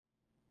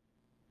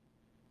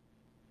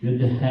Good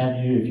to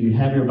have you. If you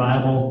have your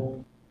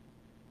Bible,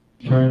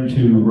 turn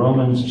to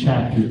Romans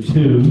chapter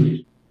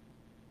 2.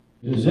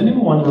 Does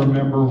anyone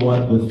remember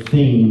what the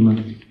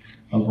theme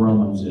of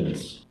Romans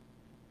is?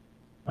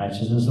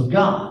 Righteousness of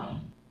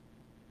God.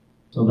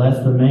 So that's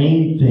the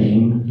main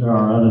theme. There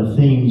are other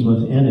themes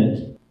within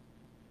it.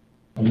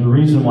 And the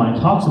reason why it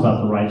talks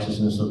about the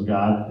righteousness of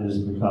God is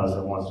because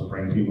it wants to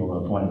bring people to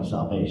the point of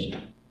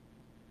salvation.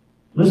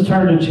 Let's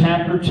turn to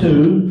chapter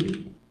 2.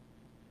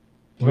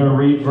 We're going to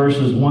read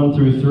verses 1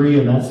 through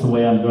 3, and that's the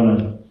way I'm going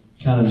to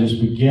kind of just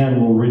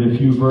begin. We'll read a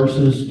few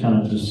verses, kind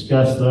of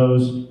discuss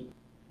those.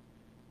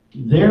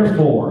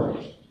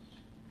 Therefore,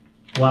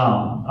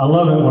 wow, I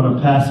love it when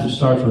a passage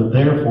starts with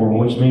therefore,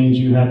 which means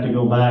you have to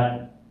go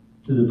back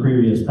to the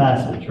previous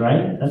passage,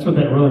 right? That's what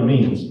that really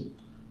means.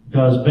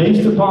 Because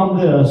based upon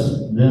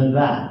this, then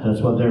that. That's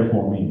what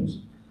therefore means.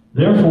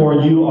 Therefore,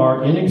 you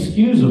are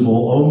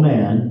inexcusable, O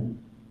man,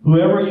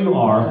 whoever you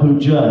are, who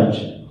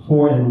judge.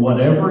 For in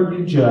whatever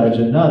you judge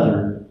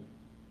another,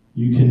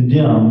 you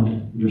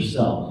condemn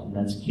yourself. And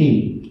that's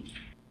key.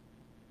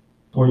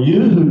 For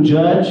you who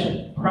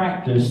judge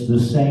practice the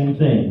same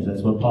things.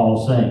 That's what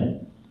Paul's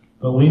saying.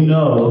 But we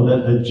know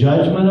that the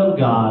judgment of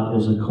God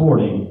is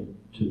according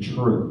to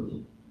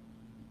truth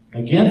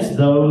against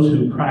those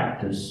who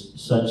practice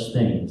such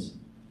things.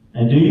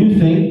 And do you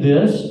think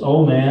this,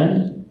 O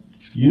man,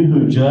 you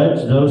who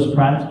judge those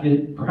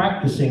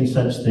practicing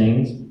such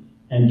things,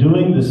 and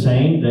doing the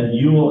same, that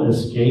you will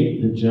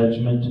escape the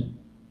judgment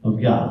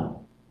of God?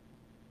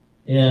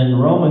 In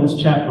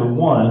Romans chapter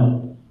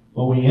 1,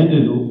 what we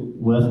ended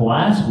with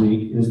last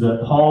week is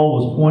that Paul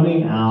was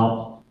pointing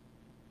out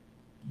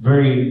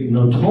very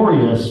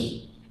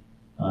notorious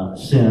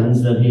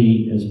sins that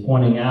he is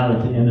pointing out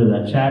at the end of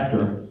that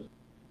chapter.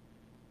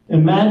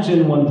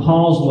 Imagine when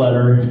Paul's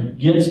letter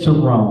gets to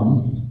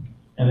Rome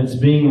and it's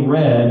being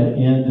read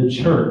in the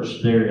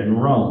church there in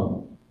Rome.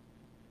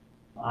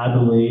 I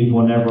believe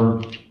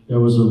whenever there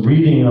was a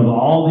reading of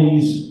all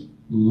these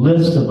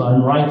lists of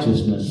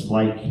unrighteousness,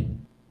 like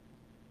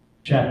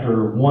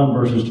chapter 1,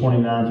 verses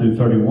 29 through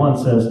 31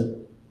 says,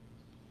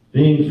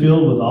 being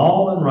filled with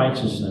all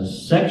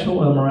unrighteousness,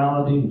 sexual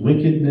immorality,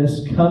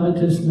 wickedness,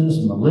 covetousness,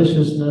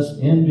 maliciousness,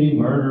 envy,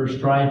 murder,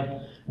 strife,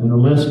 and the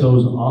list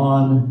goes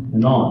on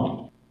and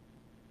on.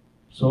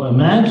 So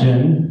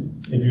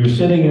imagine if you're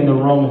sitting in the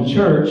Roman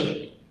church,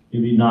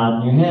 you'd be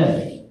nodding your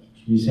head.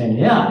 You'd be saying,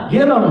 yeah,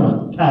 get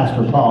them,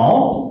 Pastor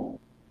Paul.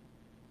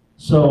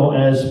 So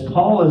as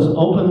Paul is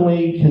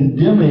openly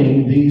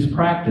condemning these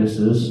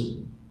practices,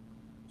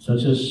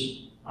 such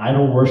as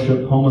idol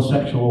worship,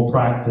 homosexual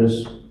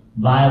practice,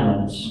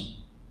 violence,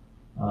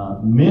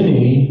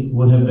 many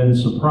would have been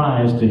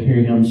surprised to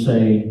hear him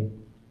say,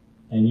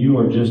 and you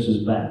are just as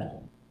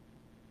bad.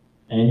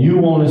 And you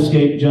won't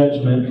escape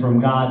judgment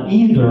from God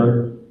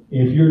either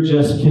if you're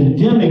just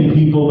condemning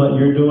people, but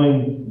you're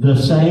doing the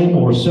same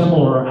or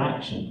similar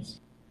actions.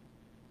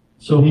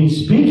 So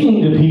he's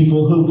speaking to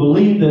people who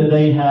believe that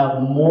they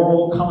have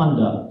moral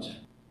conduct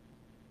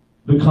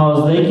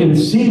because they can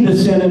see the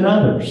sin in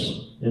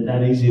others. Isn't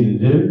that easy to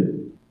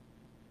do?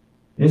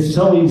 It's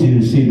so easy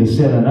to see the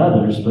sin in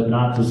others, but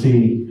not to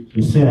see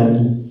the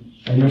sin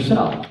in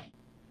yourself.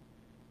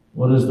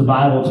 What does the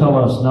Bible tell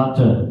us? Not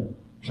to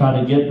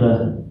try to get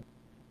the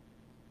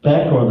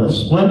speck or the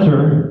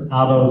splinter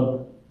out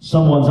of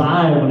someone's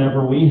eye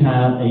whenever we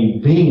have a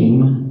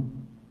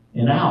beam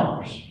in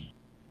ours.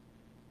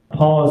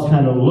 Paul is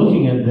kind of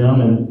looking at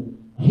them,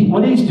 and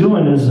what he's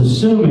doing is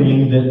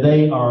assuming that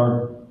they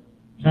are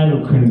kind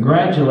of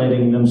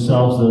congratulating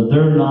themselves that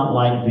they're not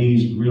like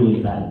these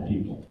really bad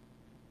people.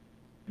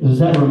 Does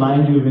that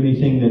remind you of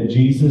anything that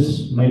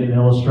Jesus made an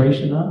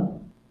illustration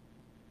of?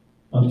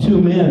 Of two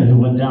men who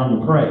went down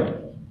to pray.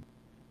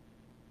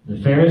 The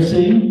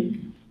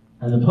Pharisee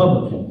and the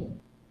publican.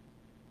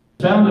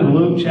 Found in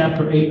Luke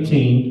chapter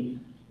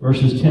 18,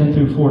 verses 10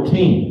 through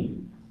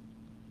 14.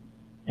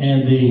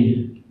 And the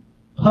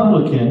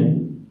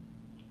publican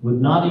would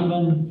not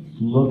even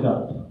look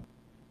up.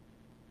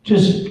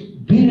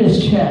 Just beat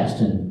his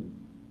chest and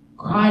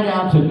cried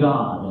out to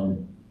God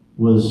and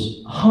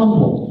was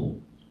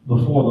humbled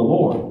before the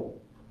Lord.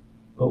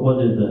 But what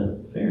did the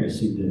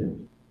Pharisee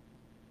do?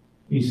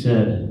 He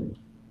said,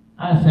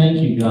 I thank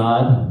you,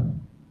 God,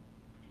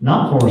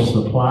 not for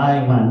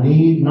supplying my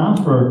need,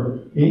 not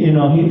for, he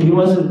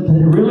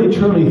wasn't really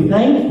truly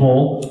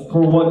thankful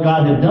for what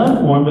God had done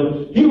for him,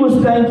 but he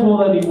was thankful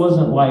that he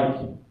wasn't like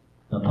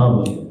the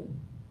publican.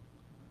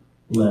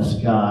 Bless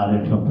God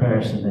in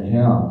comparison to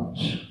him.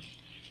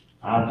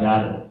 I've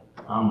got it.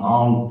 I'm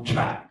on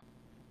track.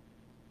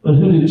 But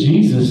who did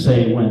Jesus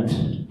say went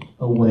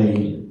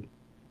away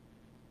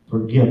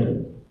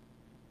forgiven,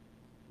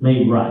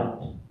 made right?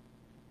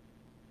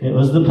 It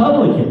was the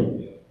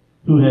publican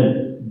who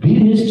had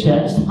beat his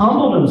chest,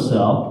 humbled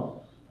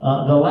himself.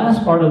 The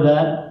last part of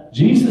that,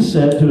 Jesus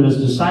said to his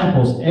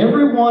disciples,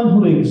 everyone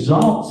who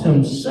exalts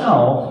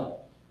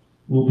himself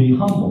will be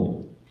humbled.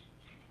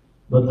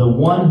 But the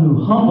one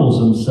who humbles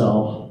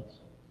himself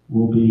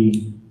will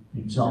be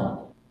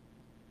exalted.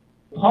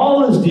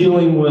 Paul is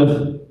dealing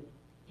with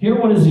here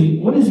what is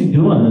he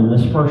doing in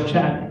this first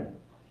chapter?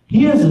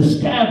 He is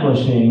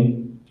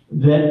establishing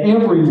that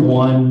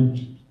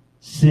everyone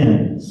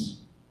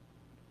sins.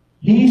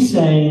 He's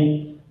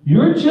saying,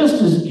 you're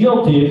just as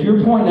guilty if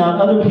you're pointing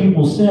out other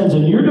people's sins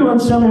and you're doing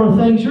similar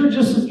things, you're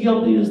just as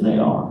guilty as they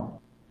are.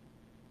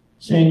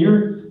 Saying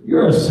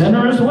you're a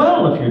sinner as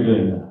well if you're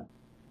doing that.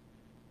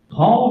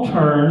 Paul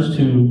turns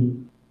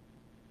to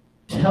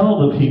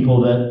tell the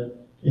people that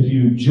if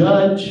you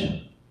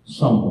judge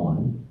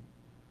someone,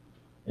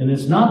 and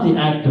it's not the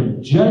act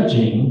of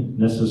judging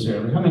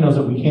necessarily. How many knows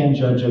that we can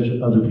judge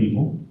other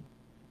people?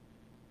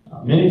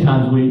 Many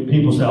times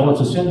people say,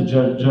 it's a sin to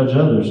judge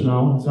others.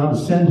 No, it's not a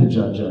sin to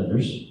judge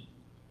others.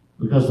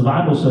 Because the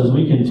Bible says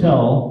we can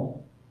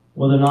tell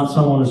whether or not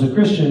someone is a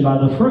Christian by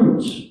the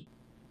fruits.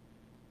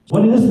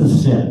 What is the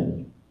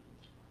sin?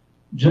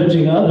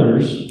 Judging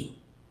others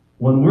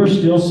when we're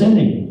still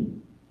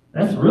sinning.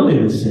 That's really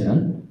the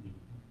sin,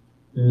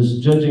 is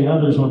judging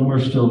others when we're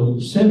still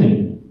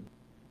sinning.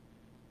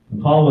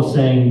 And Paul was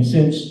saying,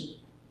 since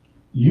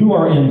you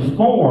are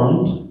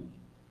informed,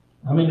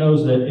 how many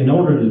knows that in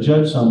order to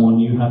judge someone,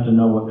 you have to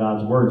know what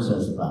God's Word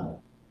says about it?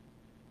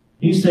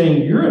 He's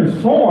saying you're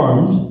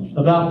informed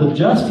about the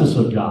justice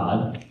of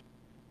God,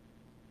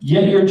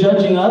 yet you're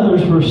judging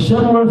others for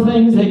similar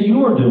things that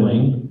you are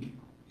doing.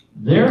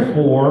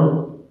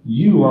 Therefore,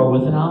 you are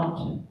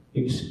without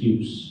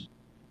excuse.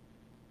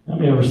 How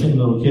many ever seen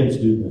little kids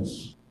do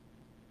this?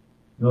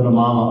 Go to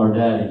mama or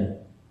daddy.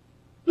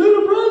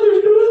 Little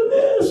brother's doing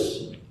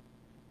this.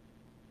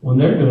 When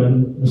they're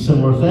doing a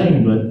similar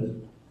thing, but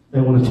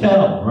they want to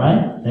tell,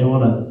 right? They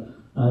want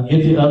to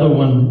get the other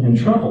one in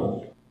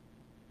trouble.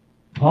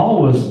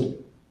 Paul was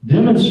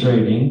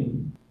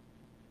demonstrating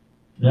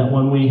that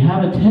when we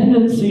have a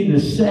tendency to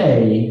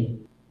say,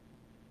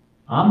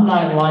 I'm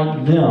not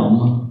like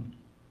them,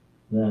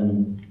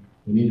 then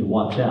we need to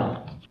watch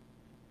out.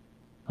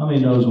 How many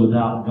knows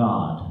without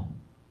God,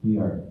 we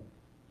are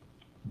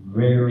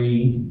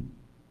very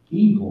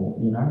evil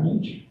in our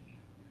nature?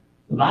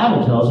 The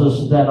Bible tells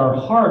us that our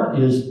heart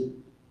is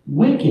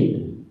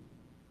wicked.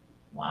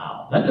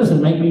 Wow, that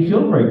doesn't make me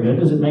feel very good.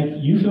 Does it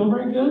make you feel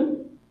very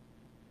good?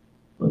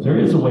 But there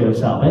is a way of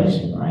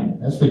salvation, right?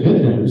 That's the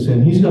good news.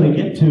 And he's going to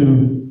get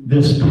to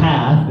this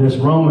path, this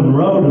Roman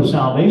road of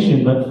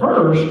salvation. But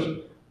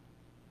first,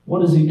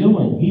 what is he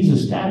doing? He's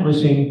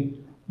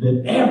establishing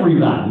that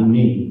everybody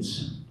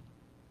needs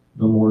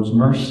the Lord's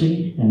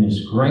mercy and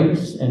His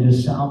grace and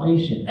His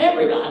salvation.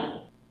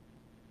 Everybody.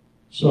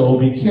 So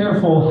be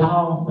careful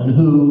how and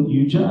who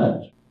you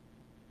judge.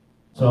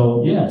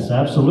 So yes,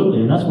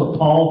 absolutely. And that's what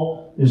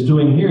Paul is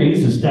doing here.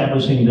 He's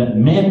establishing that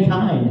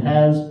mankind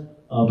has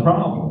a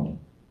problem.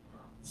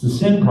 It's a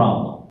sin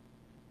problem.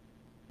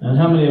 And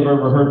how many have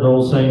ever heard the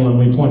old saying, when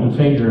we point a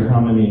finger, how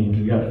many?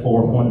 You got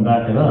four pointing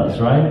back at us,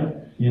 right?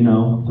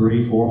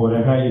 3, 4,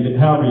 whatever,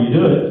 however you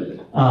do it.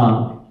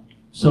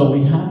 So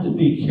we have to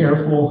be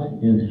careful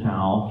in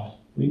how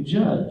we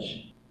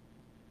judge.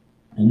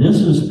 And this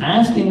is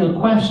asking a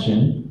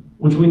question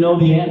which we know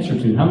the answer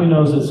to. How many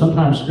knows that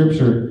sometimes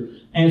Scripture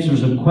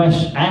asks a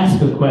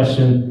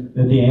question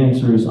that the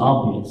answer is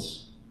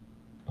obvious?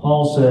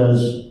 Paul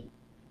says,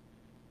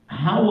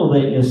 how will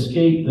they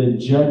escape the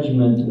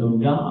judgment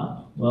of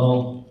God?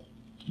 Well,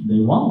 they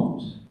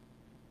won't.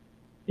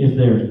 If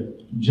they're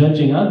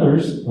judging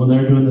others when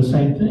they're doing the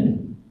same thing.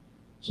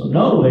 So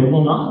no, they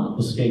will not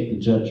escape the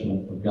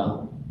judgment of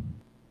God.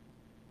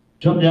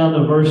 Jump down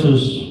to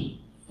verses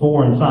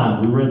 4 and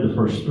 5. We read the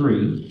first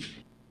 3.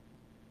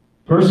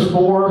 Verse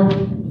 4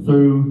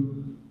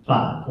 through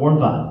 5. 4 and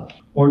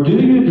 5. Or do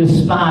you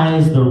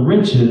despise the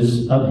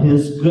riches of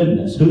His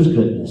goodness? Whose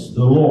goodness?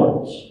 The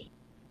Lord's.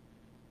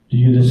 Do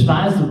you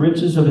despise the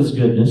riches of His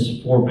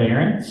goodness,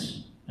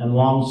 forbearance, and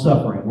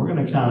long-suffering? We're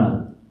going to kind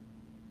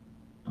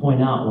of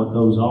point out what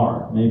those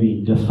are.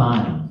 Maybe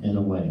define, in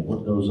a way,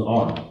 what those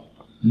are.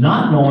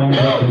 Not knowing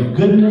that the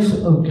goodness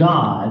of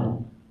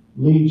God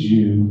leads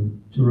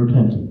you to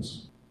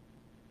repentance.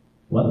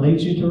 What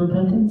leads you to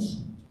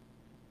repentance?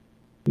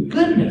 The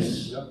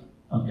goodness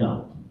of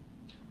God.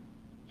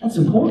 That's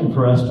important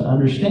for us to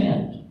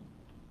understand.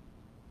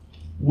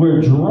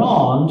 We're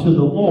drawn to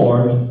the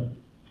Lord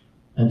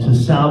and to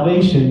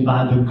salvation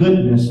by the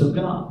goodness of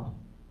God.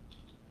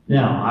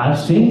 Now, I've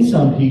seen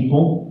some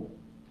people,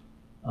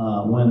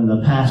 when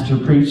the pastor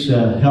preached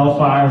a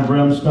hellfire and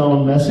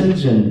brimstone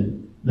message and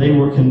they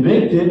were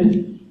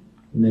convicted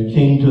and they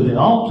came to the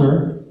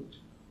altar,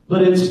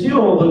 but it's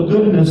still the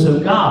goodness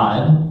of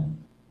God.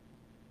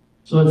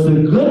 So it's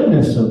the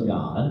goodness of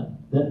God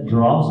that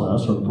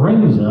draws us or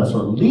brings us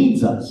or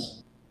leads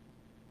us.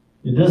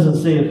 It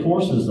doesn't say it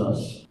forces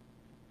us.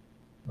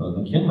 Brother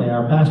McKinley,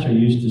 our pastor,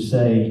 used to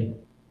say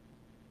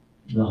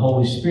the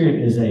Holy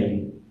Spirit is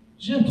a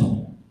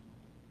gentleman.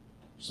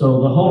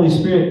 So the Holy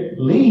Spirit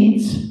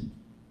leads.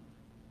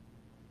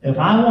 If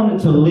I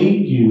wanted to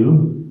lead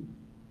you,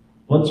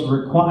 what's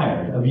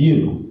required of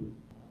you?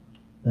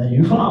 That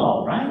you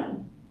follow, right?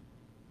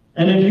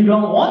 And if you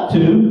don't want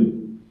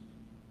to,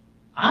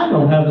 I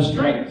don't have the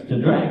strength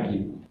to drag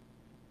you.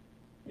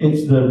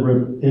 It's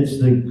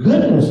the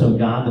goodness of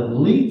God that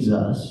leads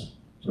us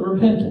to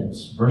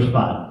repentance. Verse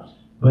 5.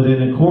 But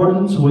in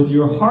accordance with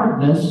your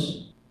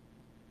hardness,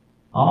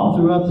 all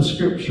throughout the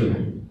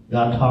Scripture,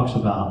 God talks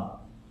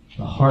about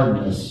the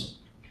hardness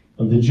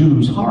of the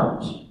Jews'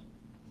 heart.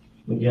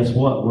 But guess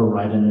what? We're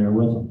right in there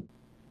with them.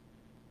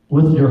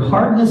 With your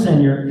hardness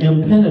and your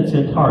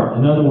impenitent heart.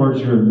 In other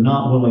words, you're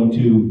not willing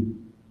to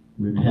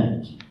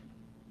repent.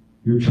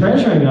 You're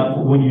treasuring up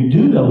when you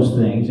do those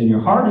things, and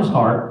your heart is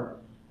hard,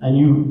 and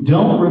you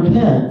don't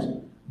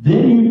repent,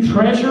 then you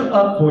treasure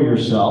up for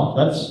yourself,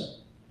 that's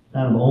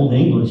kind of old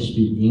English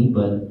speaking,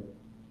 but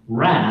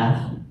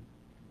wrath,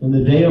 in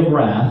the day of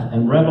wrath,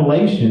 and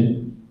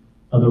revelation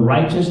of the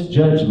righteous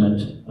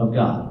judgment of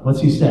God.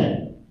 What's he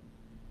saying?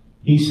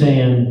 He's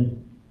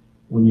saying,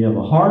 when you have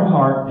a hard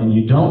heart and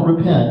you don't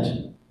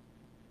repent,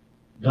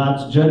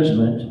 God's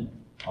judgment,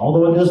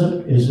 although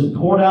it isn't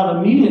poured out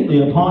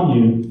immediately upon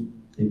you,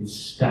 it's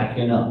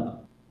stacking up.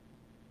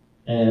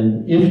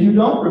 And if you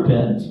don't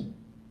repent,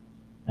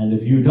 and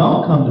if you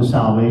don't come to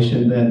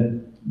salvation,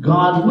 then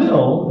God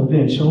will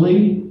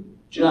eventually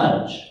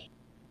judge.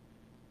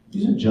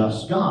 He's a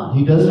just God.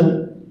 He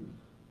doesn't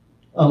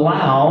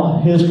allow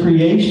His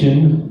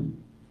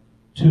creation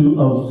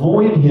to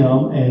avoid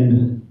Him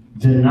and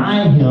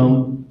deny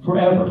Him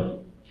forever.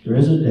 There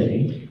is a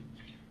day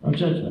of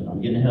judgment.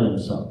 I'm getting ahead of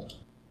myself.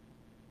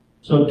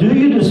 So do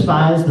you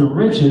despise the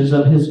riches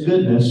of His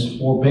goodness,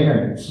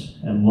 forbearance,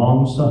 and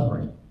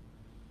long-suffering?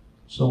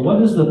 So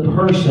what is the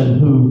person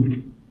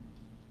who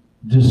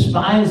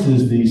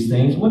despises these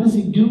things? What is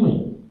he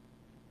doing?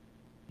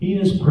 He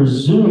is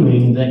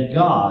presuming that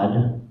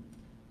God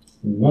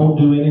won't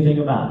do anything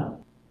about it.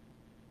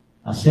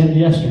 I sinned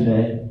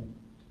yesterday,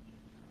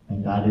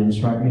 and God didn't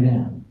strike me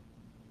down.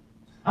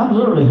 I've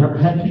literally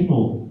had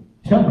people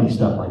tell me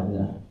stuff like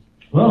that.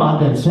 Well, I've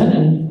been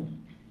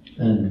sinning,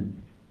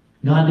 and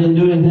God didn't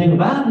do anything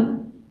about it.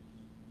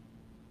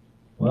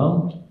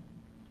 Well,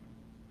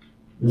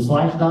 this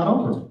life's not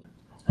over.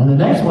 And the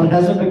next one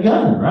hasn't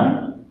begun,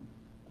 right?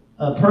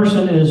 A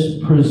person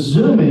is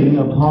presuming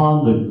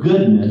upon the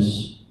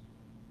goodness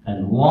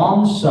and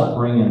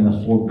long-suffering and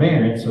the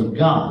forbearance of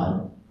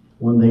God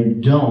when they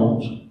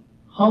don't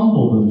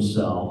humble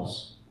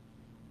themselves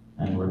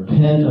and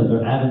repent of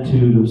their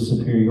attitude of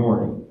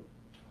superiority.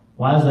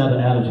 Why is that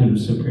an attitude of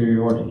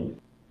superiority?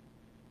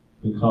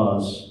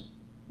 Because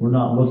we're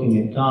not looking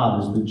at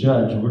God as the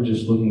judge. We're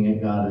just looking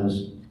at God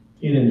as,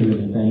 He didn't do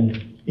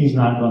anything. He's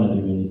not going to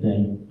do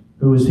anything.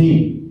 Who is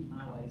He?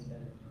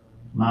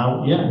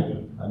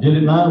 I did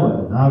it my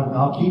way.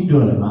 I'll keep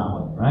doing it my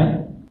way, right?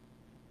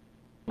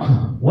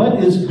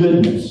 What is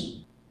goodness?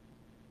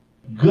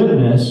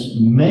 Goodness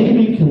may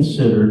be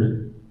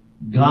considered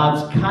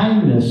God's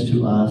kindness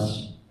to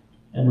us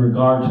in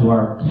regard to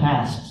our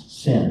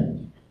past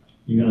sin.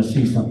 You're going to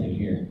see something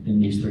here in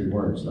these three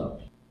words, though.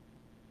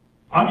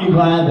 Aren't you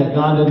glad that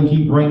God doesn't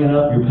keep bringing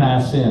up your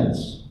past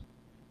sins?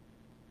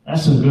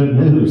 That's some good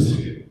news.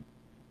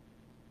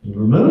 He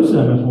removes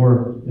them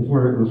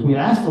if we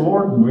ask the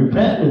Lord and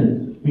repent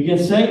and we get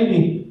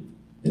saved.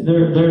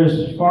 They're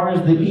as far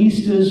as the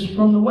east is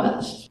from the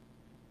west.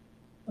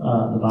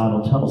 The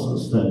Bible tells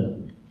us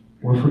that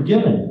we're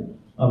forgiven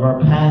of our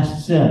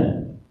past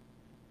sin.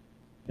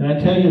 Can I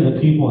tell you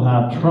that people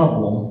have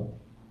trouble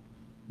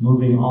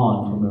moving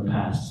on from their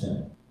past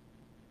sin?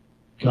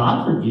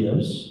 God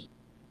forgives.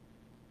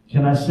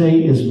 Can I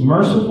say is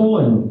merciful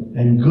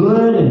and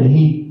good, and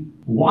He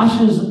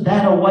washes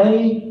that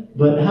away?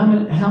 But how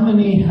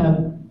many have,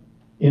 and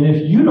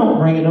if you don't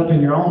bring it up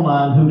in your own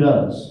mind, who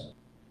does?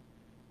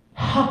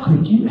 How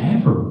could you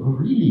ever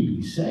really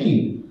be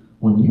saved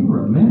when you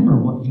remember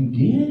what you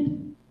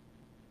did?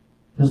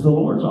 Because the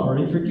Lord's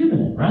already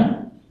forgiven it, right?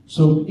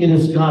 So it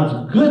is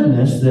God's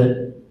goodness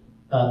that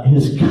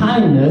His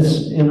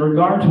kindness in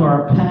regard to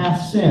our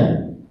past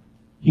sin.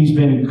 He's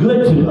been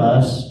good to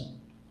us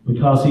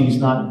because He's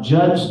not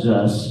judged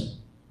us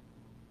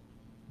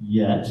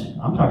yet.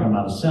 I'm talking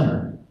about a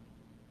sinner.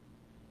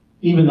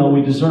 Even though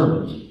we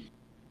deserve it.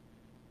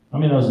 How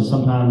many knows that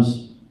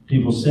sometimes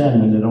people sin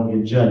and they don't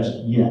get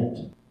judged yet?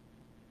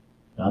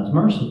 God's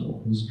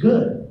merciful. He's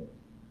good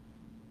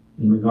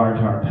in regard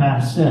to our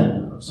past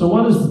sin. So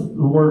what is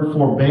the word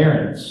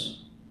forbearance?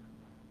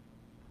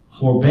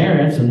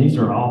 Forbearance, and these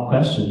are all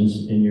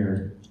questions in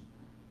your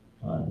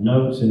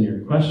notes and your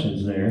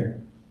questions there.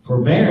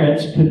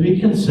 Forbearance could be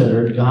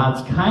considered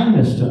God's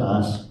kindness to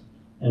us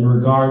in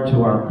regard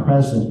to our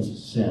present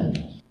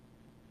sin.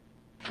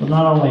 So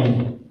not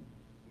only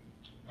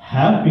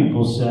have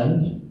people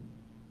sinned,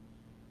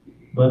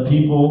 but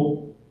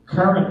people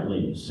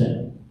currently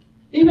sin.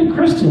 Even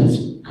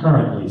Christians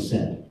currently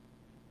sin.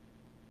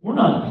 We're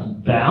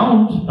not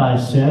bound by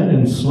sin,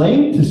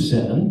 enslaved to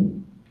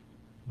sin,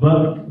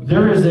 but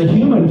there is a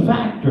human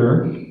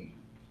factor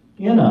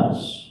in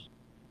us.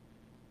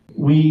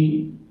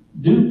 We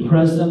do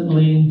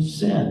presently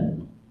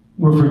sin.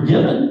 We're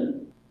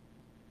forgiven.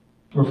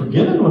 We're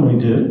forgiven when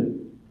we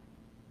do.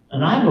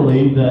 And I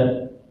believe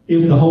that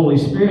if the Holy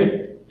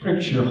Spirit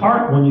pricks your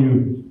heart when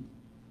you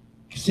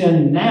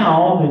sin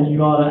now, then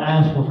you ought to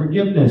ask for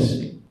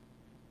forgiveness.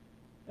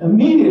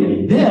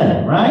 Immediately,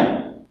 then,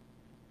 right?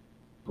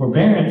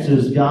 Forbearance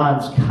is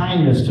God's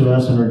kindness to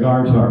us in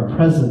regard to our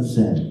present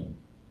sin.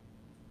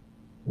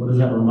 What does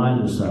that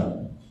remind us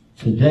of?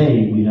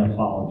 Today we have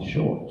fallen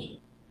short.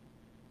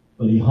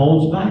 But He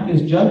holds back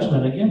His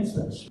judgment against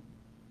us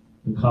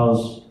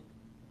because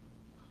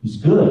He's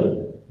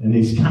good and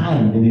He's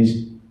kind and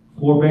He's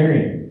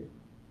forbearing.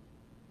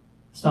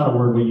 It's not a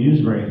word we use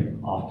very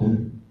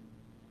often.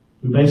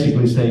 We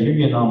basically say, you're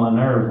getting on my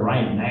nerve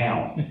right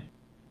now.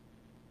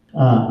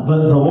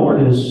 But the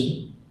Lord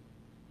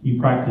He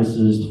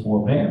practices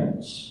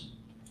forbearance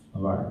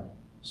of our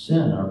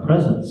sin, our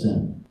present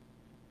sin.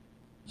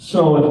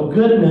 So if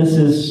goodness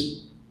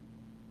is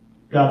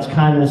God's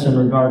kindness in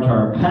regard to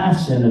our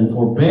past sin and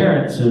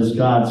forbearance is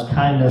God's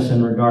kindness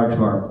in regard to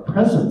our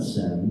present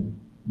sin,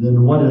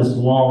 then what is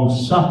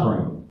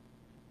long-suffering?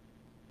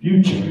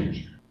 Future.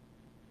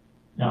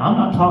 Now, I'm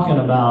not talking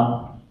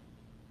about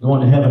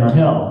going to heaven or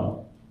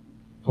hell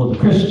for the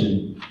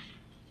Christian,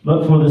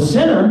 but for the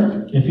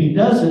sinner, if he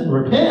doesn't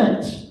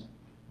repent,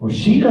 or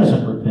she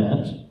doesn't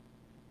repent,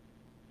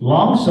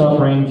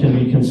 long-suffering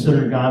can be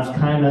considered God's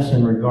kindness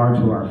in regard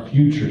to our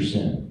future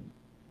sin.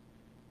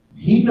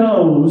 He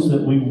knows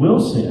that we will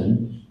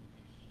sin,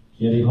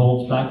 yet He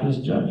holds back His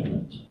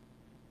judgment.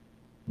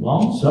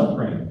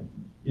 Long-suffering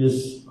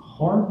is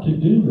hard to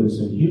do as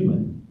a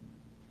human.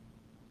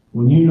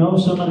 When you know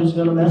somebody's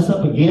going to mess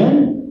up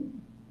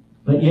again,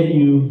 but yet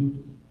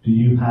do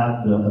you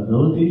have the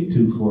ability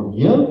to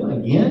forgive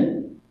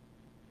again?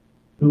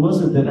 Who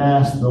was it that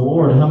asked the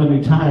Lord, how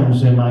many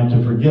times am I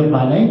to forgive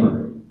my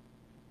neighbor?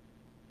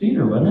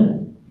 Peter, wasn't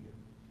it?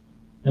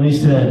 And He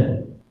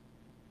said,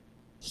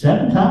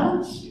 7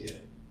 times?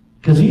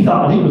 Because he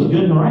thought he was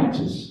good and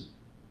righteous.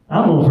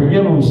 I'm going to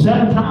forgive him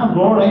 7 times,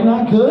 Lord, ain't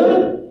I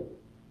good?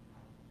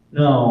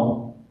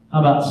 No.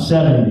 How about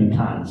 70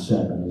 times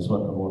 7 is what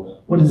the Lord...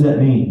 What does that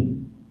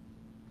mean?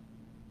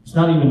 It's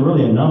not even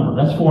really a number.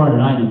 That's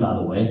 490, by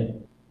the way.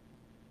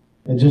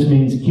 It just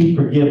means keep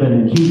forgiving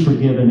and keep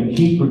forgiving and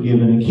keep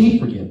forgiving and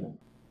keep forgiving.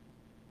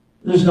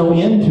 There's no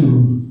end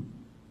to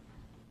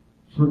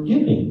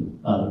forgiving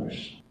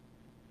others.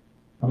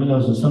 I mean,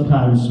 that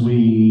sometimes we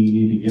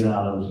need to get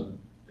out of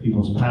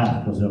people's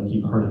path because they'll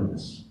keep hurting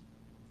us.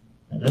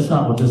 And that's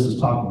not what this is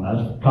talking about.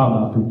 It's talking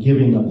about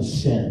forgiving of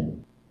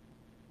sin.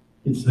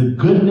 It's the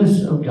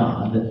goodness of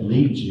God that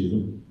leads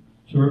you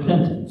to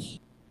repentance.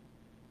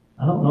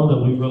 I don't know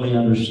that we really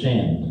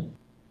understand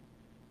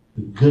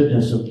the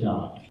goodness of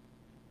God.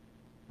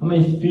 I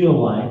may feel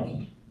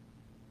like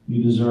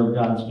you deserve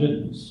God's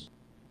goodness.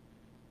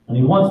 And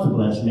He wants to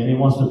bless me and He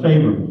wants to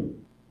favor me.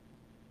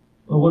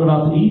 But what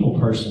about the evil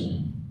person?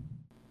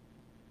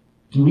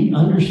 Do we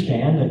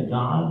understand that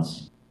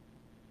God's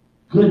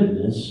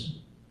goodness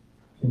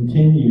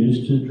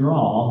continues to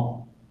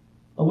draw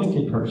a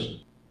wicked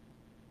person?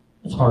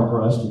 It's hard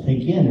for us to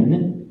take in, isn't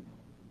it?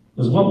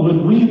 Because what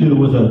would we do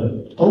with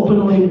an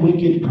openly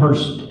wicked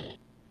person?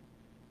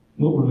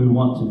 What would we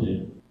want to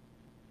do?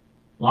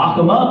 Lock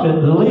them up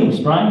at the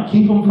least, right?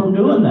 Keep them from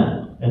doing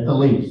that at the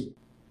least.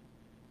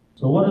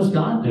 So what does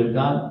God do?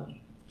 God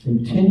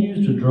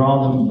continues to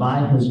draw them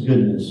by His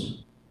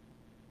goodness.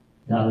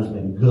 God has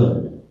been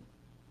good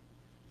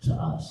to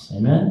us.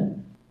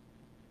 Amen?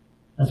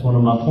 That's one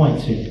of my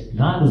points here.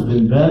 God has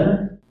been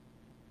better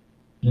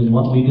than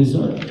what we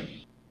deserve.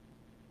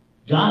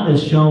 God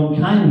has shown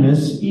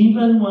kindness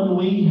even when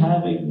we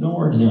have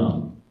ignored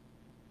Him.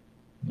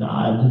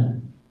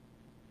 God,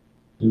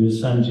 through His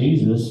Son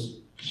Jesus,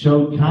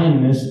 showed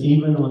kindness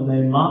even when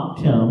they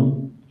mocked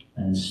Him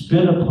and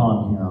spit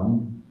upon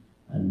Him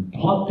and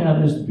plucked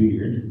out His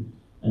beard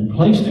and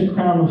placed a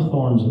crown of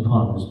thorns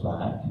upon His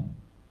back.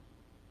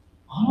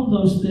 All of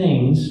those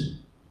things,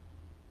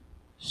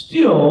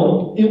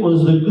 still, it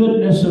was the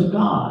goodness of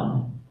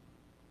God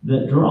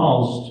that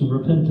draws to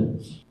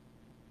repentance.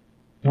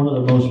 One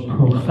of the most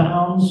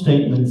profound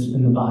statements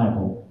in the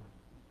Bible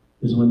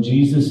is when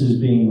Jesus is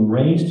being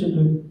raised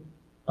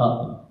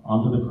up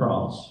onto the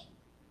cross,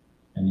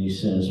 and He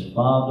says,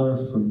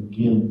 Father,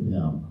 forgive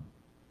them,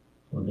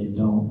 for they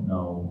don't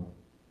know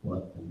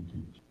what they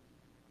do.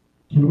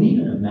 Can we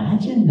even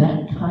imagine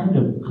that kind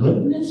of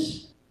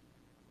goodness?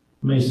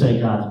 You may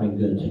say God's been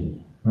good to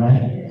you,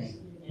 right?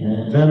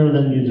 Yeah, better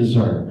than you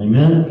deserve.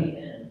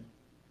 Amen?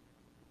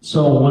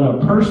 So when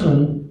a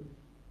person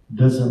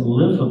doesn't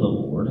live for the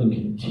Lord and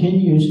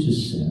continues to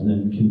sin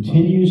and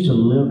continues to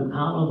live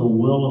out of the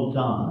will of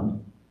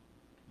God,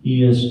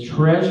 he is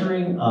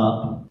treasuring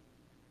up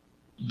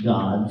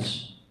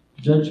God's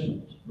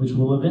judgment, which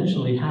will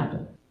eventually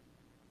happen.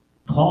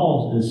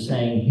 Paul is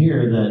saying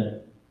here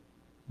that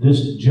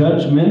this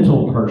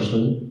judgmental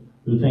person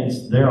who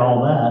thinks they're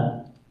all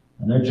that,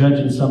 and they're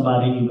judging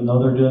somebody even though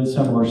they're doing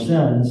similar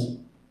sins,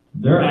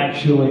 they're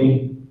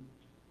actually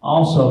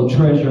also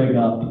treasuring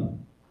up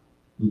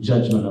the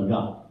judgment of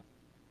God.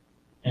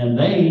 And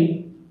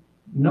they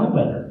know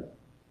better.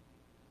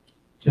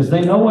 Because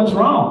they know what's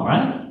wrong,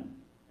 right?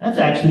 That's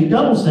actually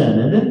double sin,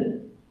 isn't it?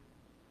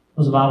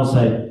 What does the Bible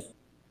say?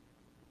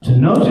 To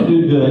know to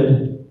do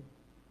good,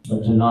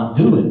 but to not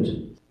do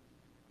it,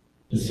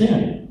 to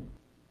sin.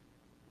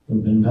 It would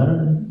have been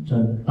better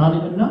to not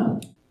even know.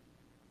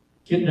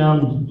 Get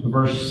down to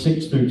verse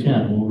 6 through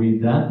 10. We'll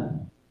read that.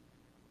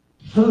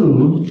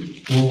 Who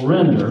will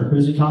render,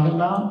 who's he talking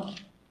about?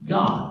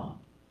 God.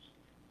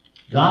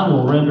 God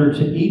will render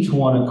to each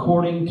one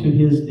according to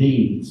his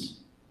deeds.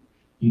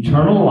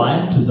 Eternal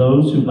life to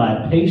those who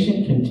by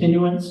patient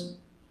continuance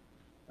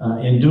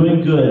in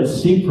doing good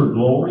seek for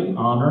glory,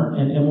 honor,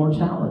 and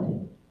immortality.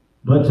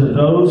 But to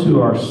those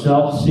who are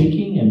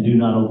self-seeking and do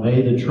not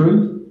obey the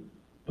truth,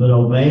 but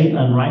obey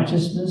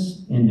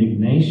unrighteousness,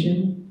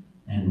 indignation,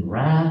 and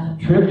wrath,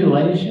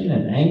 tribulation,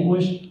 and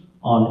anguish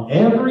on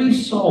every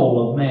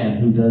soul of man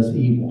who does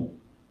evil,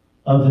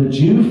 of the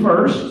Jew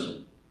first,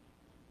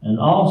 and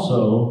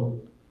also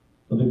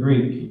of the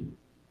Greek.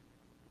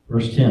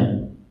 Verse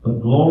 10,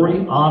 but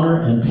glory,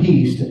 honor, and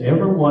peace to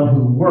everyone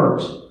who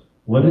works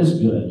what is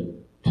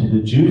good, to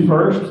the Jew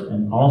first,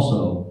 and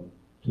also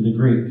to the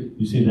Greek.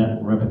 You see that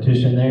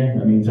repetition there?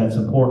 That means that's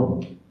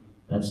important,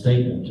 that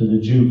statement. To the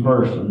Jew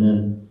first, and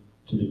then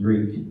to the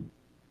Greek.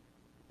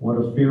 What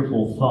a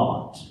fearful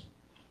thought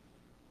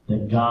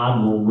that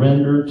God will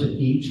render to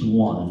each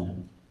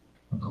one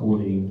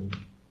according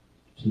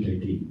to their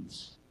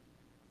deeds.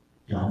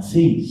 God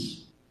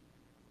sees.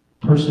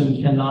 A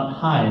person cannot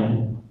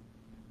hide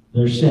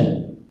their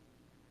sin.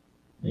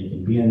 They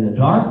can be in the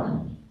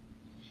dark.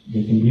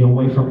 They can be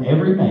away from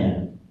every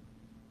man.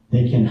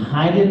 They can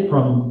hide it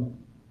from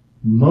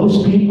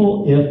most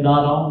people, if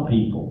not all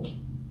people.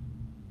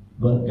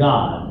 But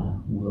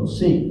God will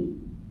see.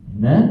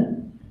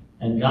 Amen?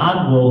 And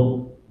God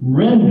will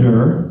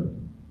render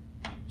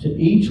to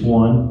each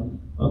one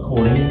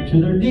according to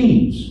their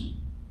deeds.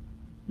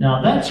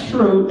 Now, that's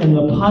true in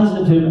the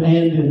positive and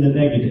in the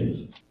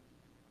negative.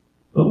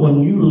 But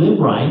when you live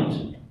right,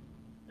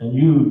 and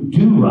you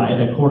do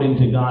right according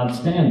to God's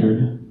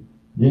standard,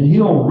 then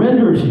He'll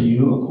render to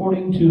you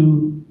according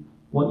to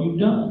what you've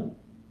done.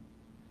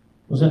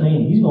 What does that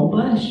mean? He's going to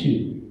bless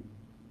you.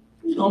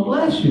 He's going to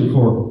bless you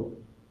for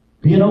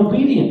being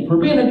obedient, for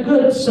being a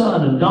good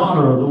son and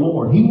daughter of the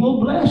Lord. He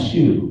will bless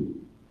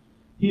you.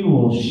 He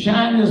will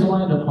shine His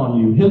light upon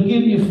you. He'll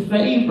give you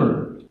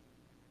favor.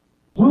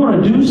 We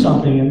want to do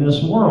something in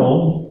this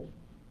world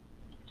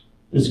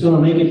that's going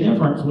to make a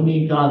difference. We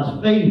need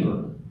God's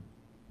favor.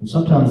 And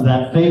sometimes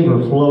that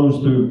favor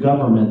flows through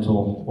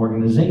governmental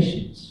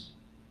organizations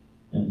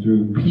and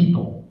through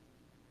people.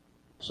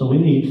 So we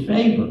need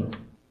favor.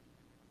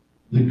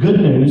 The good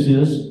news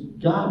is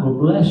God will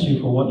bless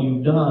you for what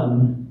you've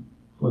done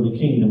for the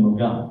kingdom of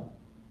God.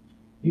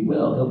 He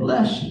will. He'll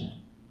bless you.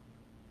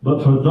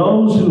 But for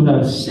those who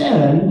have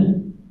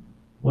sinned,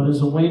 what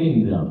is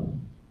awaiting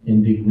them?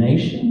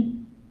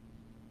 Indignation?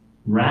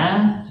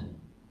 Wrath?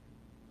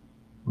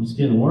 It's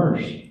getting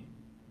worse.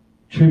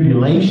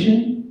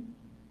 Tribulation?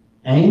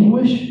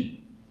 Anguish?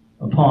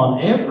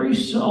 Upon every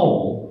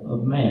soul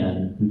of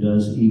man who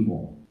does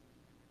evil.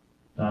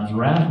 God's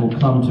wrath will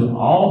come to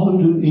all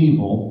who do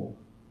evil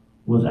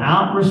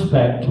without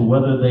respect to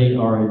whether they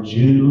are a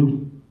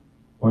Jew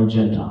or a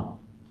Gentile.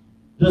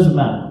 Doesn't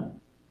matter.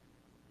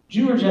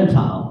 Jew or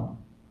Gentile,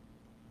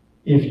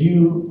 if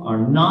you are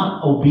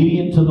not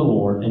obedient to the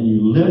Lord and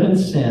you live in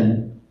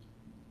sin,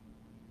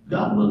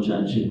 God will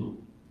judge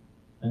you.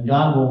 And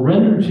God will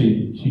render to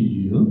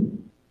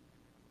you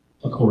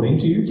according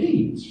to your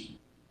deeds.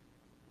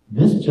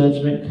 This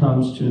judgment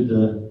comes to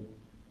the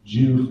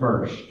Jew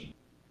first.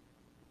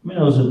 How many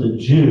knows that the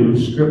Jew,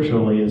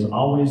 scripturally, is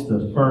always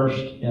the first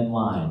in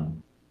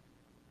line?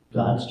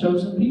 God's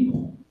chosen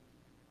people.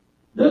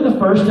 They're the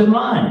first in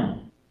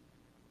line.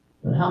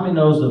 But how many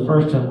knows the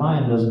first in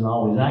line doesn't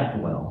always act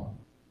well?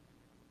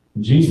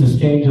 When Jesus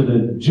came to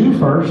the Jew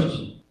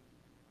first,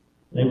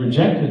 they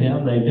rejected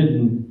Him. They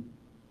didn't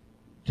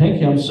take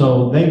Him,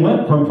 so they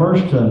went from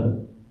first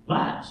to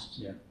last.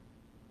 Yeah.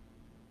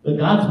 But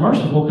God's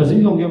merciful because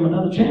He's going to give them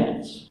another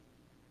chance.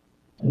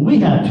 And we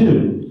have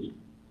too.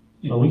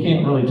 So we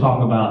can't really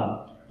talk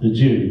about the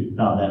Jew,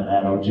 not that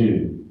bad old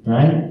Jew,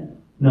 right?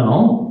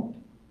 No.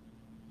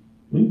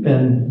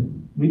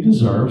 We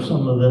deserve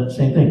some of that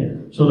same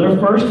thing. So they're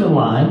first in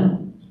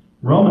line.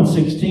 Romans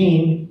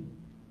 16,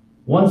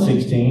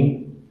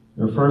 1:16,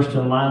 they're first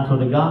in line for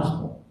the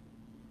gospel.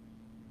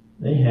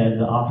 They had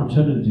the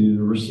opportunity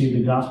to receive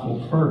the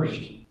gospel first.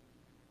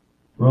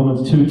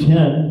 Romans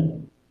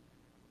 2:10,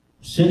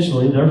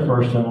 essentially they're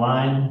first in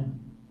line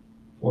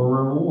for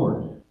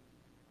reward.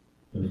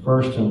 They're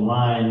first in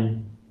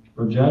line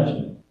for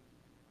judgment.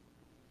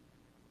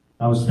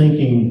 I was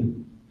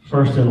thinking,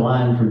 first in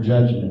line for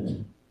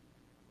judgment.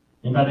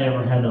 Anybody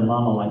ever had a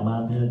mama like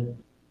mine did?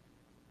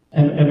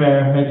 Have you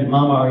ever had your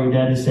mama or your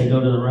daddy say, go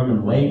to the room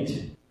and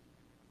wait?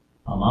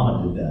 My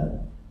mama did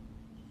that.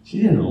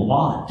 She did it a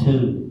lot,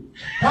 too.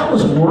 That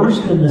was worse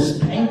than the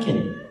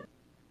spanking.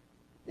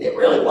 It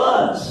really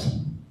was.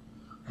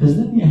 Because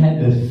then you had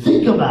to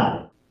think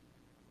about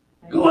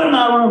it. Go in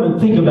my room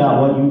and think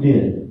about what you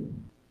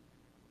did.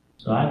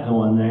 So I'd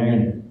go in there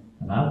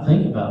and I'd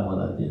think about what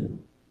I did.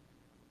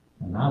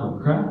 And I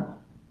would cry.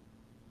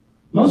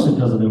 Mostly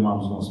because I knew Mom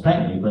was going to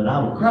spank me, but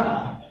I would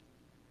cry,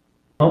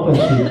 hoping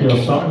she'd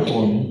feel sorry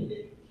for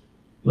me.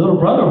 Little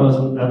brother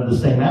wasn't of the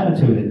same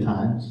attitude at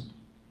times.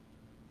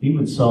 He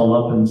would soul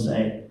up and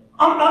say,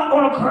 I'm not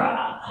going to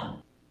cry.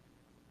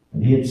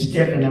 And he'd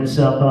stiffen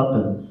himself up,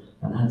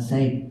 and I'd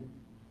say,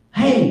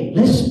 hey,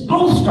 let's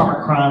both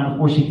start crying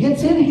before she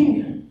gets in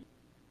here.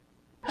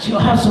 She'll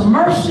have some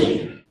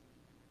mercy.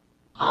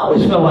 I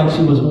always felt like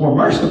she was more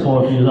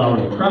merciful if she was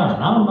already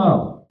crying. I don't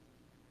know.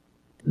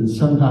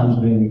 Sometimes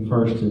being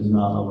first is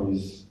not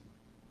always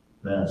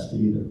best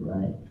either,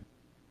 right?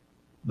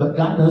 But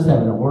God does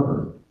have an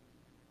order.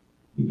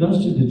 He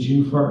goes to the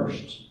Jew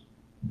first,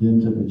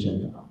 then to the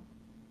Gentile.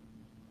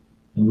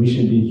 And we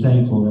should be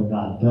thankful that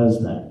God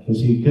does that,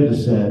 because he could have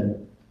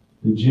said,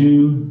 the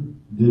Jew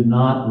did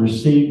not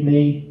receive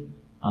me,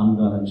 I'm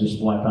going to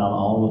just wipe out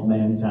all of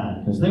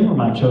mankind, because they were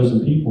my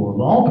chosen people. Of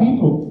all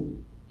people,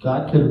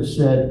 God could have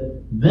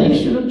said, they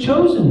should have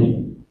chosen me.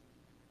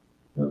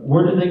 But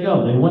where did they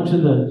go? They went to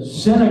the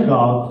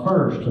synagogue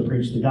first to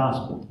preach the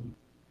gospel.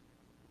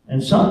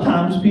 And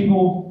sometimes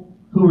people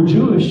who were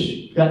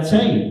Jewish got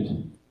saved.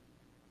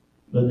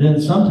 But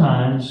then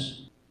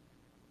sometimes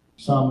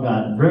some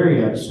got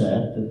very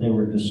upset that they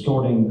were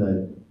distorting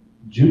the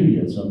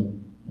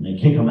Judaism, and they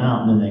kick them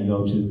out, and then they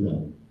go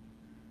to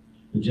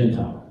the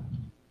Gentile.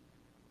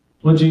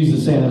 What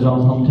Jesus said in his own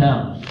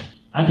hometown.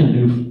 I can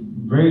do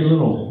very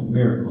little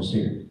miracles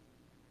here.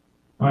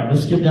 All right,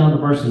 let's skip down to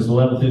verses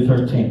 11 through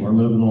 13. We're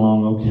moving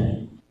along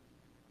okay.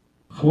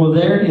 For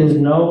there is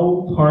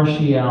no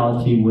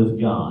partiality with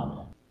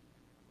God.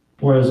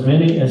 For as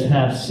many as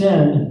have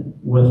sinned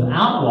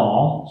without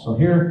law, so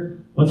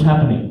here, what's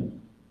happening?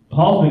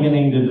 Paul's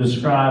beginning to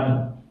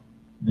describe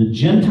the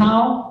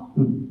Gentile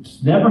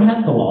who's never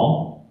had the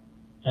law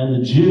and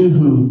the Jew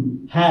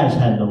who has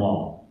had the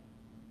law.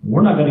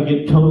 We're not going to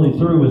get totally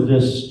through with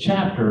this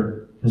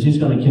chapter because he's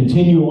going to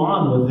continue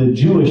on with the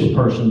Jewish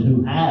person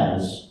who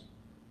has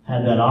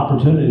had that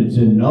opportunity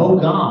to know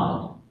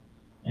God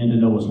and to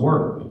know His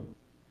Word.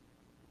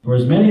 For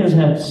as many as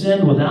have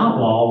sinned without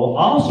law will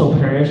also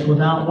perish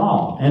without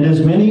law, and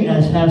as many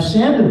as have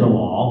sinned in the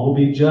law will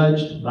be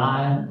judged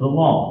by the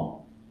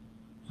law.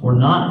 For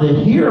not the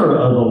hearer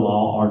of the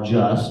law are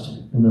just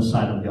in the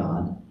sight of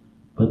God,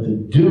 but the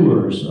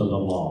doers of the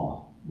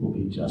law will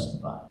be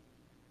justified.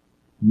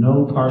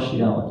 No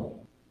partiality.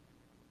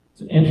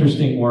 It's an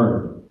interesting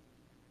word.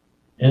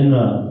 In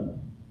the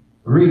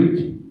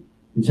Greek,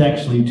 it's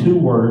actually two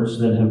words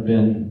that have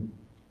been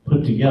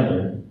put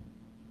together.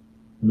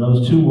 And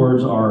those two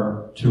words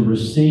are to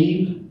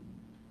receive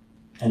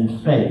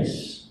and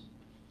face.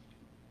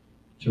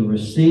 To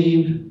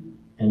receive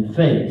and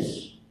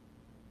face.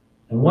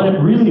 And what it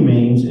really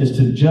means is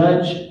to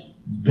judge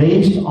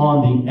based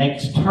on the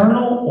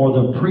external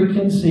or the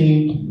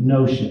preconceived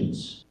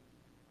notions.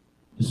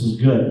 This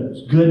is good.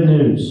 It's good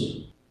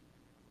news.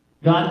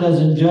 God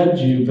doesn't judge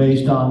you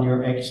based on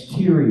your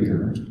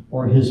exterior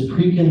or his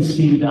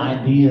preconceived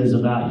ideas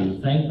about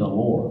you. Thank the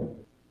Lord.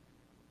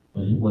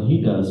 But what he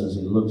does is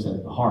he looks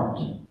at the heart.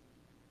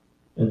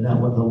 Isn't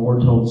that what the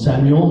Lord told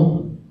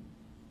Samuel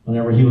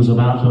whenever he was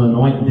about to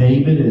anoint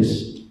David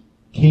as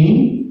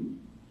king?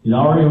 He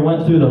already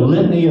went through the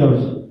litany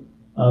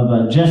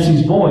of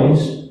Jesse's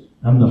boys,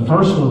 and the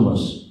first one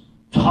was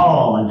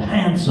tall and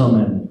handsome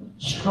and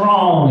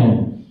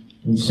strong,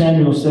 and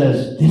Samuel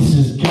says, this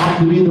has got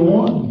to be the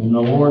one. And the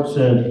Lord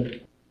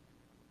said,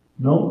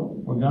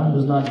 no, for God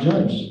does not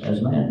judge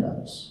as man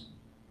does.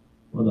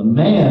 Well, the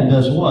man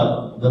does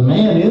what? The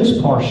man is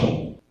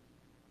partial.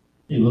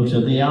 He looks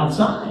at the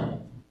outside.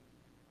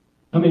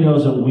 How many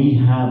knows that we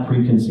have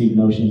preconceived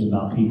notions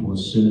about people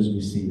as soon as we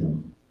see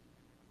them?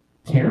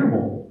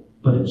 Terrible,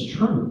 but it's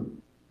true.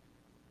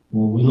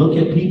 When we look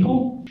at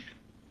people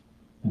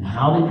and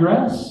how they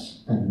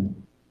dress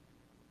and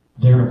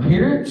their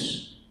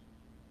appearance,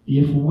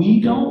 if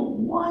we don't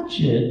watch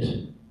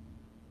it,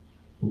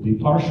 we'll be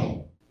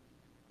partial.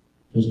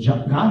 Because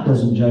God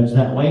doesn't judge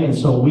that way, and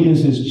so we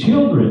as his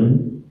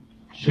children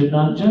should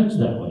not judge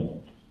that way.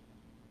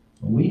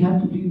 We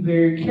have to be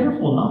very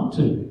careful not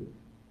to.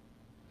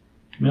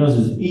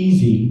 It's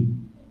easy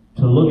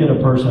to look at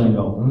a person and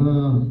go,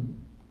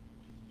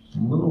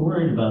 I'm a little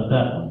worried about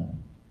that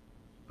one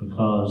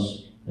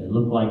because they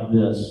look like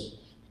this,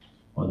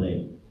 or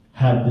they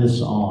have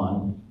this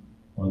on,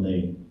 or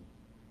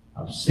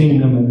I've seen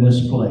them in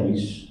this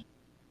place.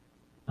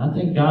 I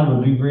think God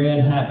would be very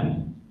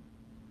unhappy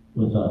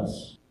with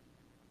us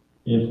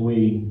if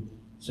we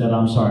said,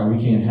 I'm sorry,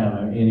 we can't have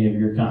any of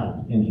your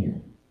kind in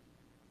here.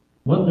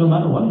 Well, no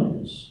matter what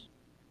it is.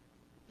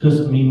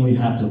 Doesn't mean we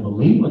have to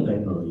believe what they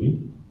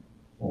believe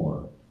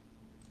or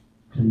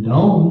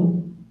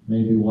condone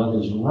maybe what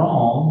is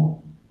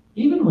wrong,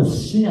 even with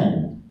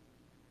sin.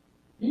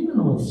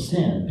 Even with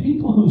sin.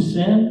 People who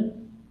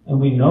sin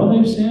and we know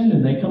they've sinned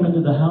and they come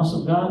into the house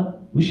of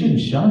God, we shouldn't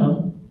shun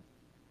them.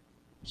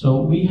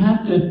 So we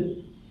have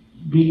to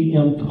be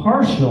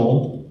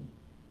impartial.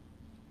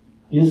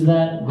 Is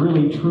that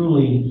really,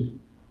 truly,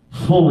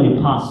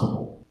 fully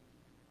possible?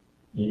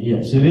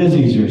 Yes, it is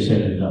easier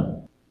said than done.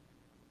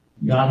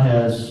 with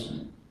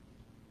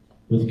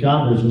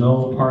God, there's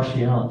no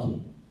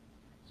partiality.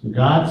 So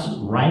God's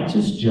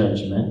righteous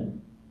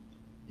judgment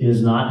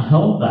is not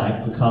held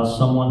back because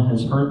someone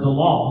has heard the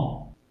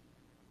law.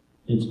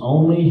 It's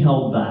only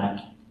held back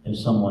if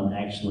someone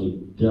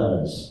actually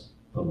does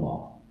the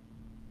law.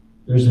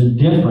 There's a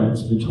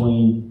difference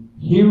between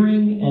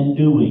hearing and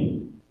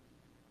doing.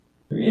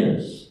 There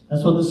is.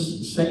 That's what this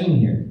is saying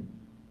here.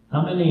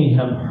 How many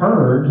have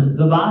heard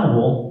the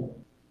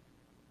Bible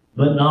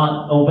but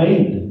not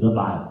obeyed the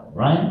Bible,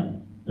 right?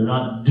 They're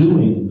not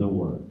doing the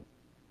word.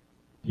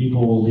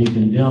 People will be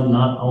condemned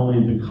not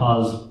only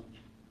because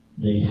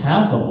they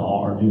have the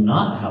law or do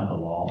not have the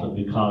law, but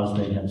because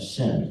they have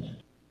sinned.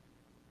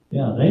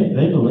 Yeah,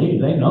 they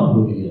believe, they know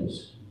who he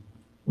is.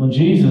 When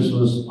Jesus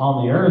was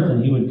on the earth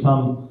and he would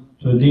come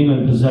to a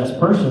demon-possessed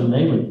person,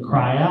 they would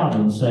cry out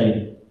and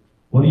say,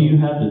 "What do you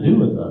have to do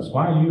with us?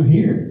 Why are you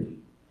here?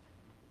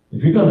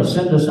 If you're going to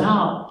send us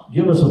out,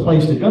 give us a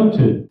place to go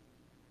to."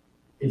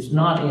 It's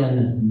not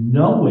in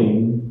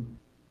knowing,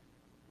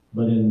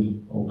 but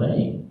in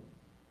obeying,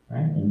 right?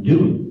 And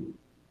doing.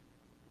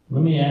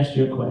 Let me ask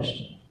you a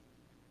question.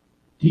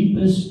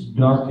 Deepest,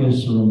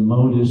 darkest,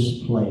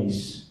 remotest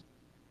place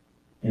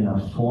in a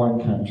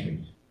foreign country.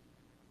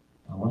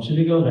 I want you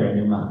to go there in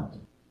your mind.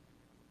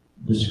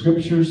 The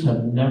scriptures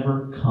have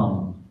never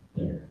come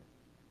there.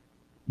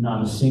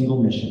 Not a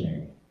single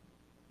missionary.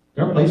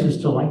 There are places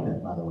still like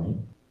that, by the way.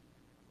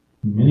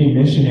 Many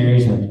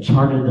missionaries have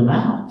charted them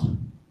out.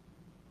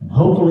 And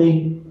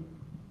hopefully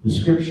the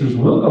scriptures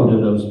will go to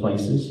those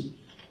places.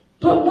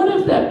 But what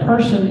if that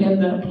person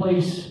in that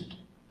place,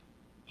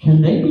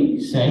 can they be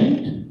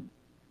saved?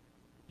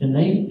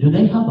 Do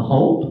they have a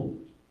hope?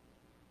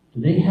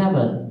 Do they have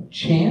a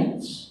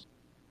chance?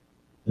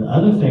 The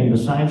other thing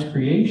besides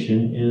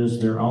creation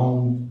is their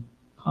own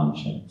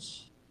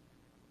conscience.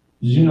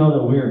 Did you know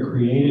that we are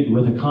created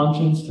with a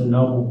conscience to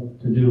know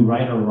to do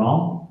right or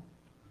wrong?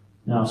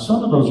 Now,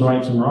 some of those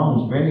rights and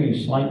wrongs vary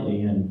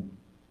slightly in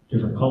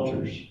different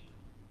cultures.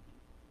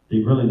 They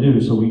really do.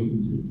 So we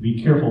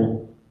be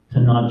careful to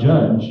not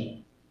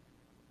judge,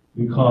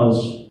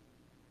 because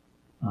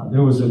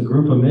there was a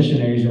group of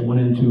missionaries that went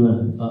into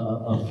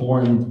a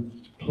foreign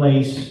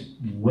place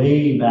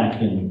way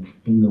back in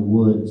the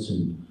woods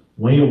and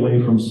way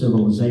away from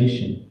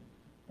civilization.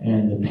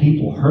 And the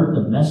people heard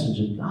the message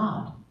of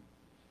God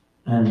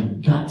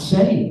and got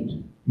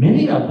saved.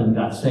 Many of them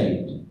got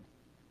saved.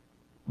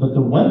 But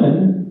the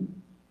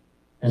women,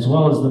 as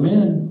well as the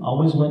men,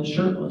 always went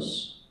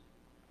shirtless.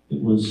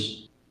 It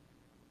was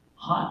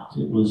hot.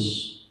 It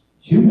was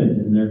humid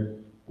in there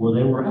where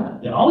they were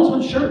at. They always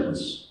went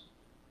shirtless.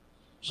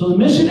 So the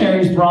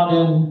missionaries brought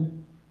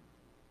in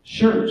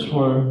shirts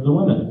for the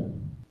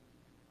women.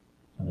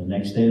 And the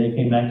next day they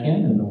came back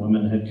in and the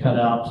women had cut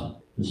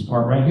out this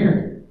part right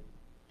here.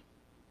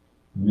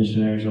 The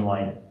missionaries are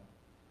like,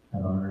 "I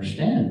don't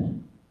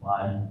understand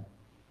why.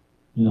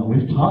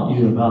 We've taught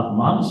you about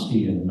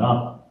modesty and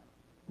about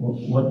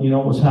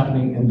what was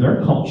happening in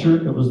their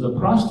culture. It was the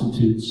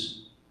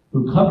prostitutes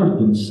who covered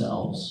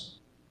themselves,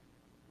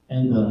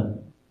 and the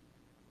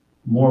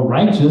more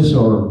righteous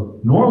or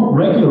normal,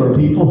 regular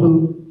people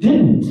who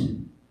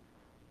didn't."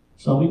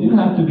 So we do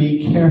have to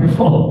be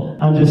careful.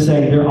 I'm just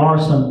saying there are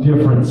some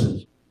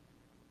differences.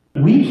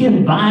 We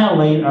can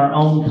violate our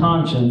own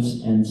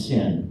conscience and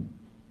sin,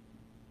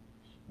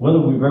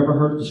 whether we've ever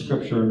heard the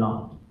scripture or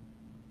not,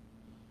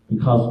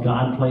 because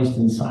God placed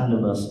inside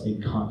of us a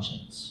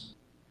conscience.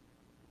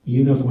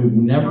 Even if we've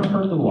never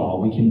heard the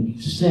law, we can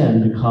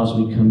sin because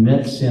we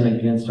commit sin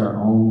against our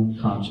own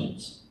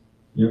conscience.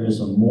 There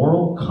is a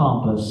moral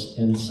compass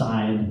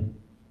inside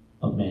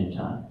of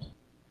mankind.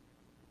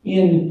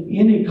 In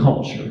any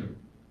culture,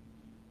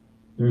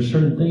 there are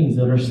certain things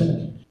that are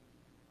sin.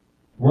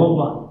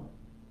 Worldwide.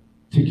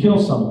 To kill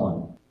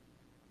someone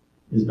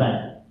is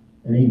bad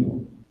and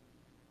evil.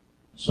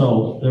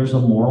 So there's a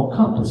moral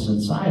compass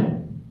inside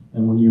it.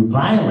 And when you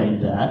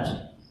violate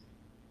that,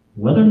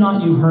 whether or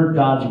not you heard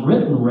God's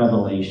written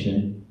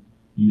revelation,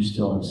 you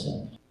still have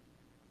sinned.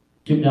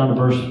 Skip down to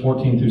verse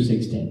 14 through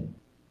 16.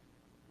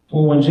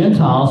 "For when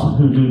Gentiles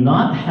who do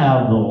not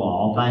have the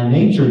law by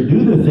nature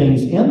do the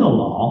things in the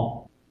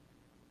law,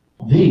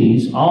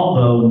 these,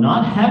 although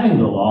not having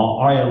the law,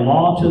 are a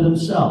law to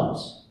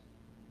themselves."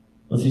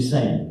 What's he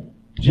saying?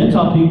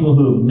 Gentile people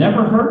who have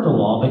never heard the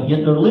law, but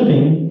yet they're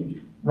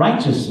living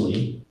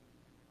righteously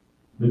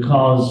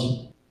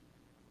because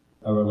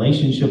a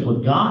relationship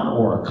with God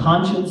or a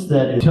conscience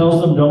that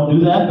tells them don't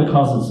do that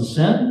because it's a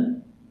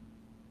sin,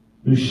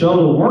 who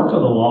show the work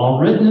of the law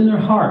written in their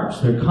hearts,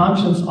 their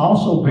conscience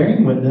also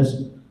bearing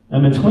witness,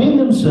 and between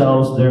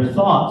themselves their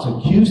thoughts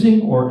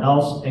accusing or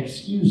else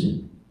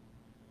excusing.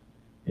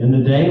 In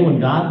the day when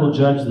God will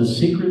judge the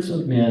secrets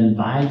of men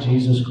by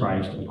Jesus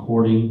Christ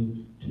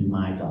according to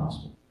my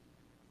gospel.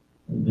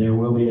 There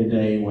will be a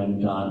day when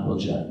God will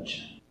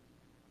judge.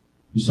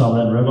 You saw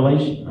that in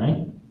Revelation,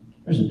 right?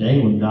 There's a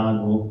day when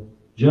God will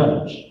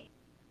judge.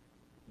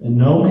 And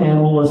no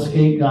man will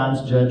escape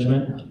God's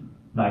judgment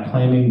by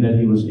claiming that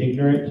he was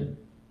ignorant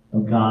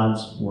of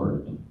God's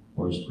word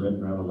or his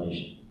written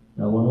revelation.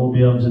 No one will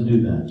be able to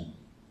do that.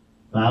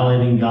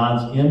 Violating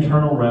God's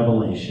internal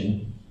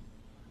revelation.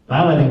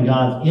 Violating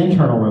God's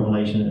internal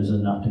revelation is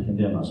enough to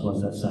condemn us.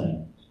 What's that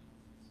saying?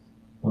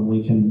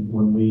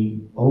 When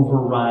we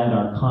override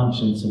our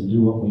conscience and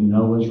do what we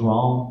know is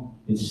wrong,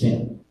 it's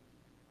sin.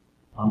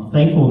 I'm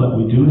thankful that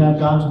we do have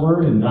God's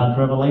Word and God's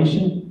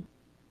revelation,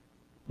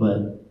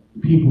 but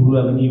people who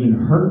haven't even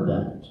heard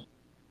that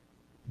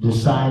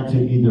decide to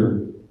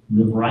either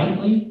live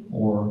rightly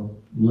or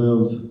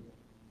live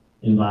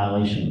in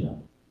violation of that.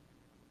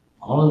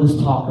 All of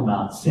this talk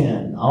about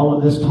sin, all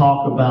of this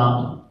talk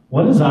about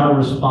what is our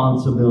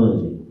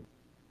responsibility.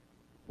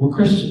 We're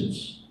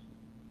Christians.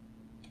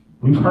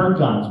 We've heard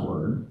God's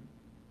Word.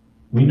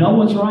 We know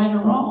what's right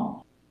and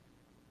wrong.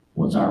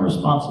 What's our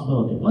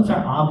responsibility? What's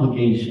our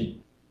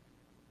obligation?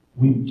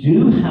 We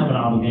do have an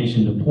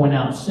obligation to point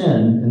out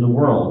sin in the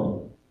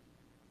world,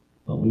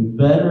 but we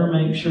better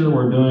make sure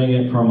we're doing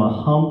it from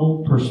a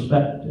humble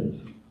perspective.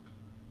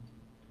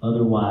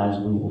 Otherwise,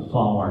 we will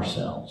fall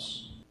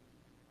ourselves.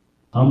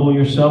 Humble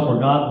yourself or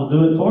God will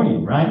do it for you,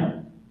 right?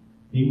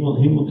 He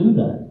will do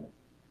that.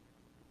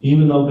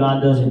 Even though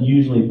God doesn't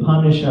usually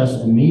punish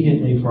us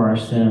immediately for our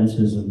sins,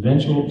 His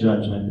eventual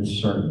judgment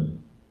is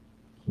certain.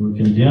 We're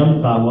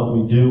condemned by what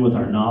we do with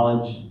our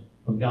knowledge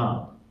of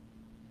God.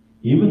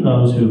 Even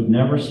those who've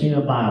never seen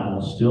a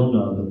Bible still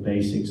know the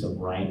basics of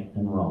right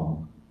and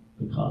wrong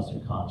because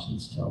their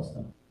conscience tells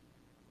them.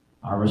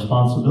 Our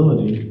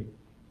responsibility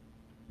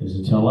is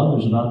to tell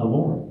others about the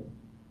Lord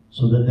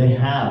so that they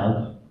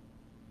have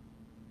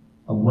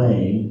a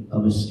way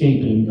of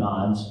escaping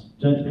God's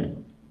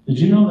judgment. Did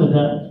you know that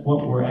that's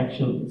what we're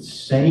actually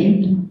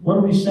saved? What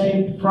are we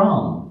saved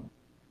from?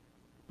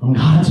 From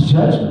God's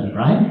judgment,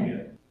 right?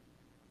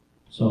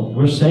 So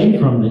we're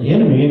saved from the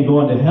enemy and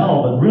going to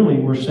hell, but really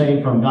we're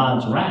saved from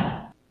God's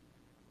wrath.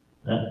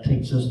 That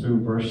takes us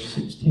through verse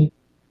 16.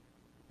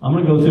 I'm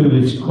going to go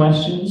through these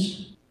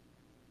questions.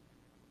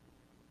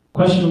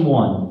 Question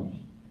 1,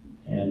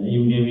 and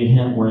even give you a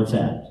hint where it's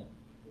at.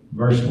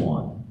 Verse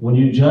 1. When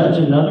you judge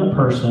another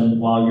person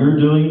while you're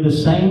doing the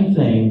same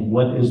thing,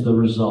 what is the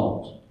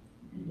result?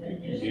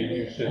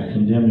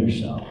 Condemn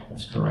yourself.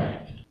 That's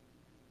correct.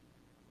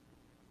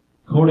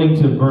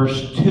 According to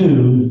verse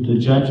 2, the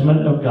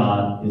judgment of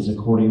God is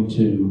according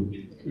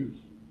to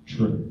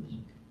truth.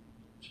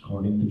 It's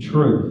according to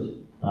truth,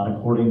 not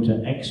according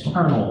to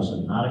externals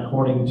and not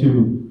according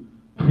to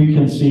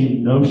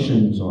preconceived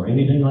notions or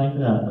anything like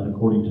that, but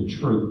according to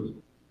truth.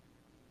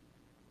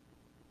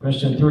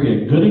 Question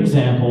 3, a good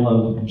example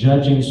of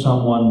judging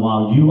someone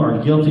while you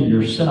are guilty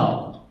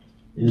yourself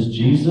is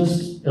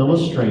Jesus'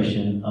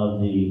 illustration of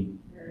the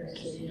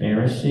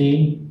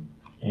Pharisee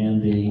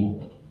and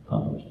the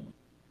publican.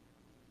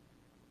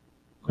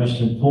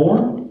 Question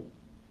 4,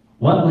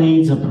 what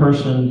leads a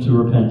person to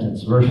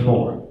repentance? Verse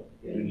 4,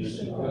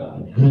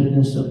 the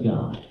goodness of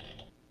God.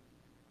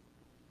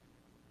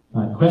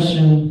 All right,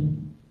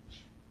 question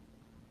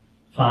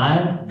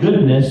 5,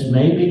 goodness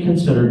may be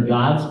considered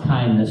God's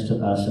kindness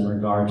to us in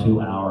regard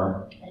to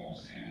our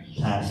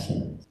past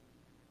sins.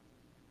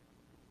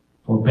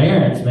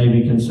 Forbearance may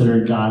be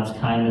considered God's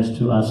kindness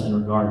to us in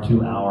regard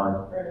to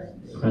our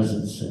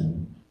present sin.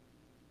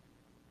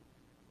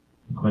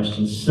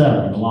 Question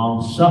 7,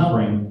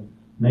 long-suffering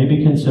may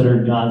be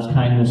considered God's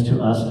kindness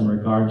to us in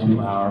regard to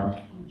our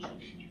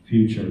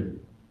future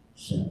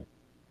sin.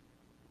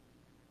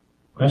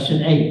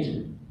 Question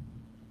 8,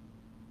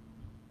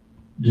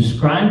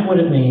 describe what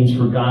it means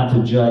for God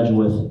to judge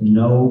with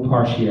no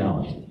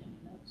partiality.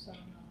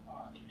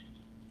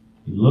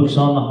 He looks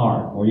on the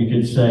heart, or you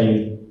could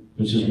say,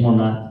 which is more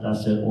not,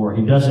 that's it, or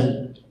He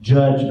doesn't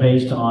judge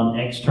based on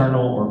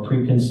external or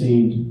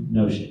preconceived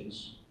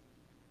notions.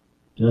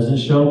 Doesn't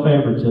show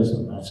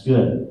favoritism. That's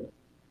good.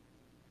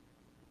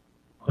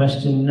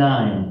 Question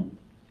 9.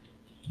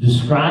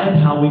 Describe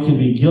how we can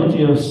be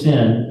guilty of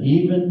sin,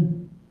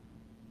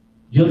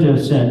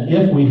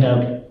 if we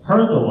have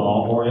heard the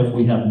law or if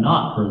we have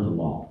not heard the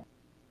law.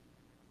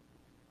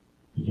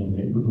 We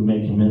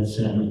may commit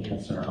sin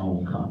against our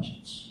own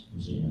conscience,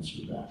 is the answer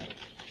to that.